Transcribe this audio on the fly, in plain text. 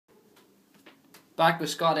Back with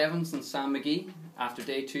Scott Evans and Sam Magee after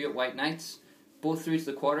day 2 at White Knights. Both through to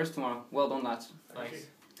the quarters tomorrow. Well done, lads. Thanks.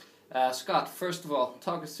 Scott, first of all,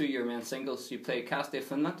 talk us through your men's singles. You played Castile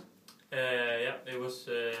Finland. Yeah, it was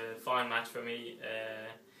a fine match for me.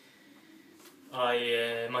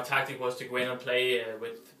 My tactic was to go in and play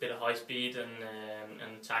with a bit of high speed and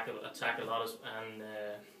attack a lot of, and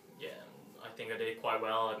yeah, I think I did quite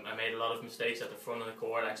well. I made a lot of mistakes at the front of the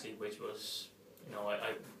court actually, which was, you know,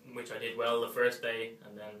 which I did well the first day,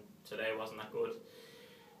 and then today wasn't that good.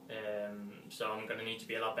 So I'm going to need to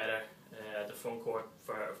be a lot better at the front court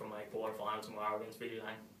for my quarter final tomorrow against Billy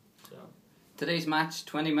Lang. So today's match,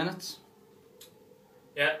 20 minutes.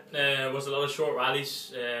 Yeah, it was a lot of short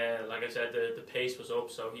rallies. Like I said, the pace was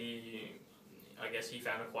up, so I guess he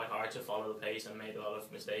found it quite hard to follow the pace and made a lot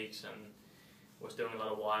of mistakes and was doing a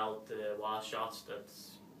lot of wild shots that,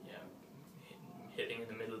 yeah, hitting in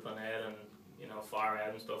the middle of the net and, you know, far out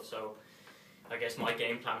and stuff. So I guess my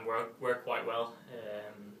game plan worked quite well.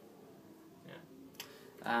 Yeah.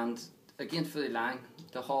 And against Billy Lang,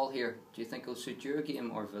 the hall here, do you think it'll suit your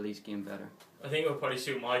game or Billy's game better? I think it'll probably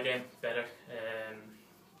suit my game better.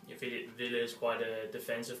 Villa is quite a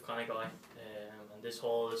defensive kind of guy, and this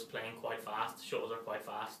hall is playing quite fast. The shuttles are quite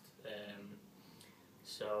fast,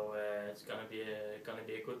 so it's gonna be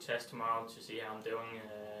a good test tomorrow to see how I'm doing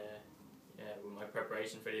with my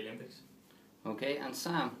preparation for the Olympics. Okay, and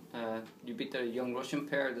Sam, you beat the young Russian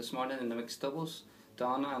pair this morning in the mixed doubles,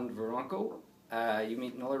 Donna and Veronko. You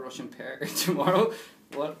meet another Russian pair tomorrow.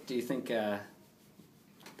 What do you think that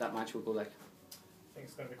match will go like? I think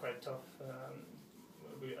it's going to be quite tough.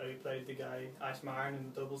 I played the guy Ash Marin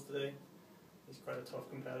in the doubles today. He's quite a tough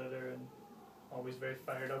competitor and always very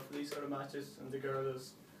fired up for these sort of matches. And the girl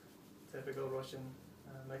is typical Russian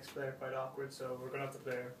mixed player, quite awkward. So we're going to have to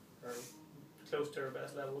play her close to her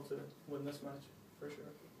best level to win this match for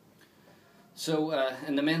sure. So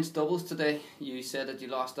in the men's doubles today, you said that you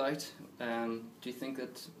lost out. Do you think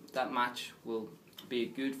that match will be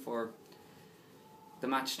good for the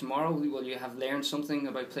match tomorrow? Will you have learned something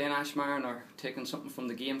about playing Ash Marin or taken something from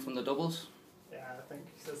the game from the doubles? Yeah, I think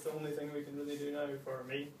that's the only thing we can really do now for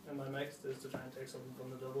me and my mixed is to try and take something from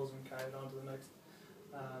the doubles and carry it on to the mixed.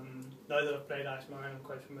 Now that I've played Ash Marin, I'm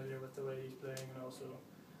quite familiar with the way he's playing and also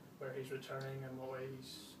where he's returning and what way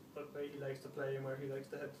he likes to play and where he likes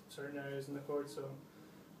to hit certain areas in the court. So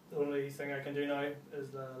the only thing I can do now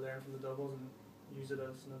is learn from the doubles and use it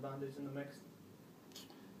as an advantage in the mixed.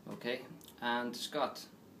 Okay, and Scott,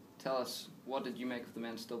 tell us, what did you make of the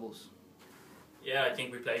men's doubles? Yeah, I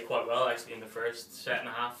think we played quite well actually in the first set and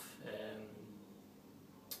a half.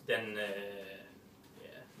 Then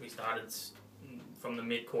we started from the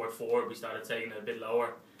mid-court forward, we started taking it a bit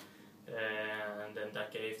lower. And then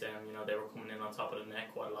that gave them, you know, they were coming in on top of the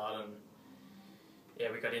net quite a lot, and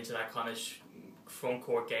yeah, we got into that kind of front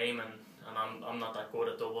court game, and I'm not that good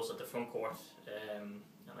at doubles at the front court, and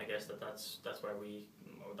I guess that's where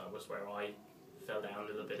that was where I fell down a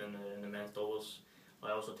little bit in the men's doubles.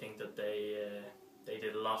 I also think that they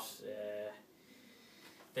did a lot.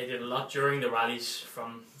 They did a lot during the rallies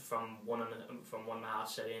from one and a half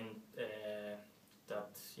set in.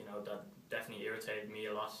 That, you know, that definitely irritated me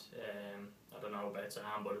a lot. I don't know about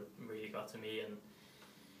Sam, but it really got to me, and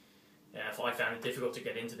I found it difficult to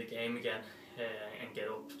get into the game again and get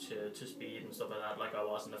up to speed and stuff like that, like I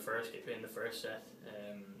was in the first set.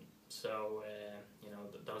 So you know,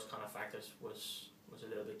 those kind of factors was a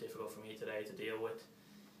little bit difficult for me today to deal with,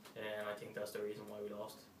 and I think that's the reason why we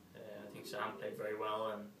lost. I think Sam played very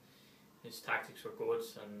well, and his tactics were good,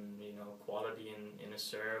 and, you know, quality in his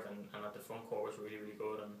serve and at the front court was really, really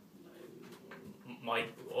good. And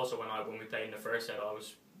also when we played in the first set, I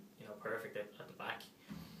was, you know, perfect at the back,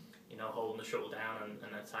 you know, holding the shuttle down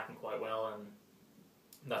and attacking quite well, and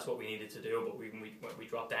that's what we needed to do. But we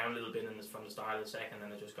dropped down a little bit from the start of the second,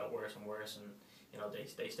 and it just got worse and worse. And, you know,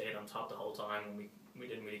 they stayed on top the whole time, and we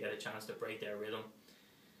didn't really get a chance to break their rhythm.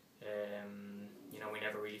 You know, we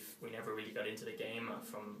never really got into the game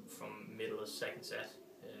from middle of the second set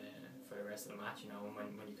for the rest of the match. You know,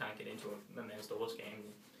 when you can't get into a men's doubles game,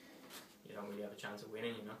 you don't really have a chance of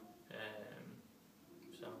winning. You know,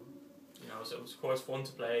 so you know, so it was of course fun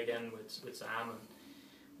to play again with Sam, and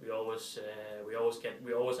we always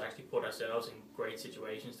actually put ourselves in great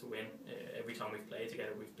situations to win. Every time we've played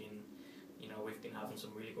together, we've been having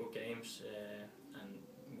some really good games, and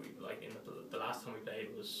like in the last time we played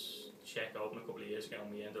was Czech Open a couple of years ago,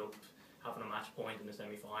 and we ended up having a match point in the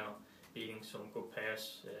semi-final, beating some good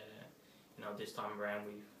pairs. You know, this time around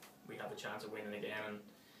we have a chance of winning again,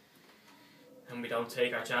 and we don't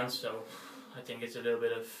take our chance. So I think it's a little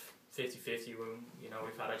bit of 50-50. You know,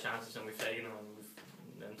 we've had our chances and we've taken them,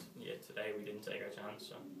 and today we didn't take our chance.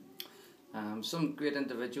 So. Some great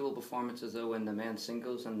individual performances though in the men's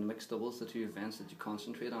singles and the mixed doubles, the two events that you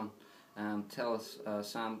concentrate on. Tell us,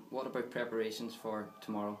 Sam, what about preparations for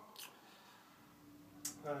tomorrow?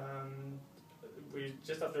 We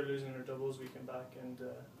just after losing our doubles, we came back and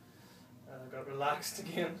got relaxed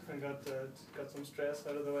again and got some stress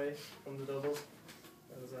out of the way from the doubles.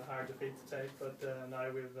 It was a hard defeat to take, but now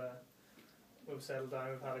we've settled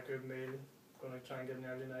down. We've had a good meal. Going to try and get an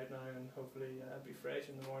early night now and hopefully be fresh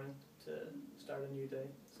in the morning to start a new day.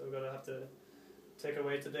 So we're going to have to take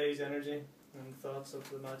away today's energy and thoughts of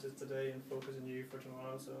the matches today and focus on you for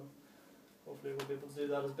tomorrow. So hopefully we'll be able to do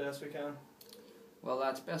that as best we can. Well,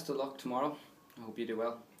 lads, best of luck tomorrow. I hope you do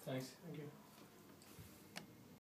well. Thanks. Thank you.